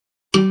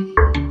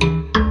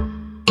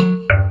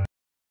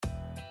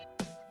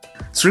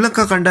ශ්‍රී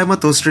ලංකා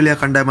කණ්ඩායමත් ඕස්ට්‍රේලියා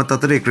කණ්ඩායමත්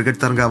අතර ක්‍රිකට්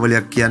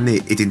තරඟාවලියක් කියන්නේ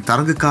ඉතින්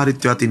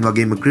තරඟකාරීත්වය අතින්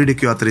වගේම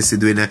ක්‍රීඩකයෝ අතර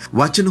සිදුවෙන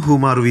වචන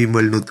හුවමාරු වීම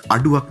වලිනුත්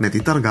අඩුවක්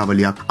නැති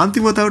තරඟාවලියක්.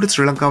 අන්තිම වතාවට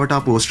ශ්‍රී ලංකාවට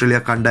ආපු ඕස්ට්‍රේලියා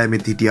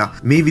කණ්ඩායමෙත් හිටියා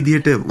මේ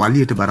විදිහට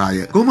වලියට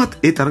බරාය. කොහොමත්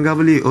ඒ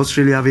තරඟාවලියේ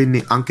ඕස්ට්‍රේලියාවේ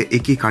ඉන්නේ අංක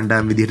 1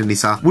 කණ්ඩායම් විදිහට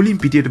නිසා මුලින්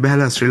පිටියට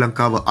බහැලා ශ්‍රී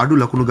ලංකාව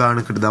අඩු ලකුණු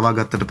ගානකට දවා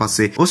ගත්තට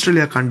පස්සේ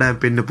ඕස්ට්‍රේලියා කණ්ඩායම්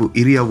පෙන්නපු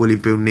ඉරියව්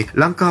වලින් පෙවුනේ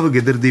ලංකාව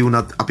ගෙදරදී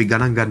වුණත් අපි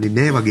ගණන් ගන්නේ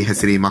නෑ වගේ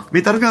හැසිරීමක්.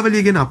 මේ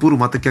තරඟාවලිය ගැන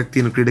අපූර්ව මතකයක්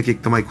තියෙන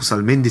ක්‍රීඩකෙක් තමයි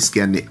කුසල් මෙන්ඩිස්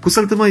කියන්නේ.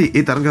 කුසල් තමයි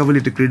ඒ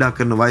තරඟාවලියට ක්‍රීඩා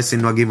කරන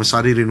වයසෙන් වගේම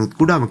ශරීරෙනුත්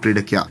කුඩාම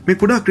ක්‍රීඩකයා. මේ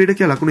කුඩා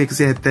ක්‍රීඩකයා ලකුණු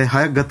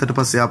 176ක් ගත්තට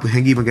පස්සේ ආපු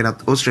හැංගීම ගැනත්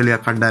ඕස්ට්‍රේලියා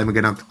කණ්ඩායම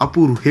ගැනත්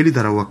අපූර්ව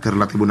හෙළිදරව්වක්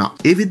කරලා තිබුණා.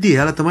 ඒ විදිහේ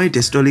එයාලා තමයි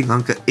ටෙස්ට් වලින්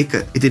අංක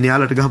 1. ඉතින්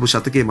එයාලට ගහපු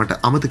ශතකේ මට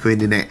අමතක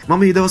වෙන්නේ නෑ.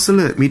 මම මේ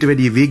දවස්වල මීට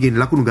වැඩිය වේගෙන්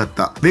ලකුණු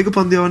ගත්තා. වේග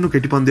පන්දු යවන්න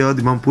කෙටි පන්දු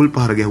යවද්දි මම පුල්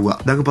පහර ගැහුවා.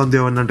 දඟ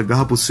පන්දු යවන්නන්ට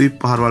ගහපු ස්වීප්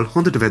පහරවල්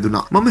හොඳට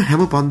වැදුනා. මම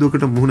හැම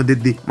පන්දුවකට මුහුණ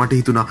දෙද්දි මට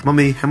හිතුණා මම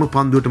මේ හැම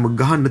පන්දුවටම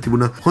ගහන්න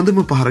තිබුණ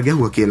හොඳම පහර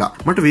ගැහුවා කියලා.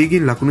 මට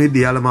වේගෙන් ලකුණු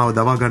එද්දි එයාලා මාව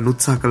දවා ගන්න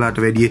උත්සාහ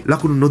කළාට වැඩිය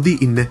ලකුණු නොදී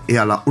ඉන්න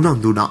එයාලා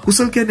උනන්දු වුණා.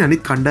 කුසල් කියන්නේ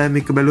අනිත් කණ්ඩායම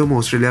එක්ක බැලුවම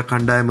ඕස්ට්‍රේලියා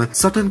කණ්ඩායම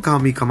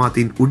සටන්කාමී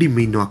කමාතින් උඩින්ම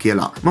ඉන්නවා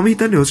කියලා. මම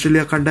හිතන්නේ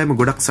ඕස්ට්‍රේලියා කණ්ඩායම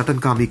ගොඩක්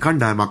සටන්කාමී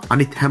කණ්ඩායමක්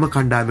අනිත් හැම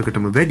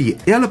කණ්ඩායමකටම වැඩිය.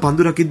 එයාලා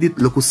පන්දු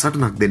රකිද්දිත් ලොකු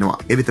සටනක් දෙනවා.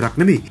 ඒ විතරක්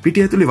නෙමෙයි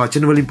පිටිය ඇතුලේ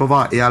වචන වලින්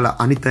පවා එයාලා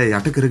අනිත් අය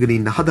යට කරගෙන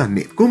ඉන්න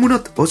හදන්නේ.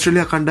 කොහොමුණත්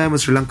ඕස්ට්‍රේලියා කණ්ඩායම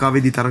ශ්‍රී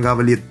ලංකාවේදී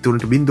තරඟාවලිය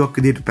 3-0ක්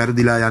විදිහට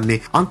පෙරදිලා යන්නේ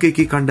අංක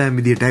 1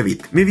 කණ්ඩායම විදිහට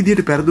ඇවිත්. මේ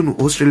විදිහට පෙරදුණු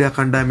ඕස්ට්‍රේලියා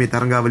කණ්ඩායමේ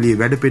තරඟාවලියේ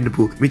වැඩ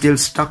පෙන්නපු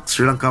මිචෙල් ස්ටක්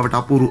ශ්‍රී ලංකාවට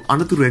අපූර්ව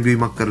අනතුරු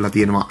ඇඟවීමක් කරලා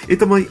තියෙනවා.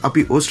 ඒ තමයි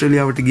අපි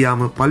ඕස්ට්‍රේලියාවට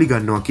ගියාම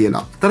පලිගන්නවා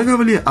කියලා.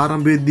 තරඟාවලිය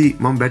ආරම්භයේදී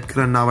මම බැට්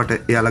කරන්න ආවට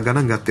එයාලා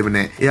ගණන් ගත්තෙම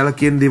නෑ. එයාලා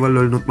කියන දේවල්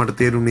වලිනුත් මට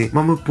තේරුනේ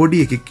මම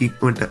පොඩි එකෙක්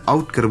ඉක්මනට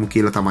අවුට් කරමු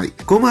කියලා තමයි.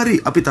 කොහොම හරි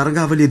අපි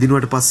තරඟාවලිය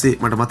දිනුවට පස්සේ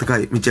මට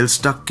මතකයි මිචෙල්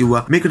ස්ටක්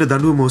කිව්වා මේකට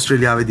දඬුවම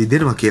ඕස්ට්‍රේලියාවේදී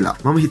දෙනවා කියලා.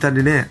 මම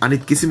හිතන්නේ නෑ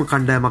අනිත් කිසිම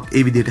කණ්ඩායමක්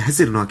ඒ විදිහට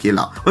හැසිරෙනවා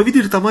කියලා. ඔය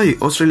විදිහට තමයි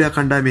ඕස්ට්‍රේලියා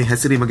කණ්ඩායමේ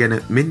හැසිරීම ගැන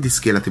මෙන්ඩිස්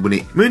කියලා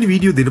තිබුණේ. මෙවැනි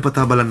වීඩියෝ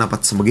දිනපතා බලන්න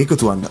අපත් සමග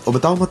එකතු වන්න.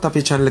 ඔබ තවමත්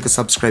අපේ channel එක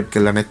subscribe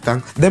කරලා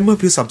නැත්නම් දැන්ම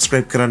අපිව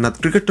subscribe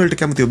කරන්නත් ක්‍රිකට් වලට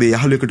කැමති ඔබේ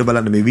යහළුවෙකුට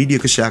බලන්න මේ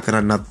වීඩියෝ එක share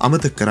කරන්නත්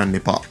අමතක කරන්න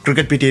එපා.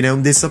 ක්‍රිකට් පිටියේ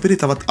නැවුම් දෙස් අපිට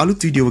තවත්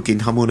අලුත් වීඩියෝ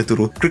එකකින් හමු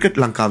වනතුරු ක්‍රිකට්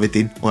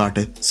ලංකාවෙතින්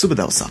ඔයාට සුබ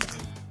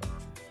දවසක්.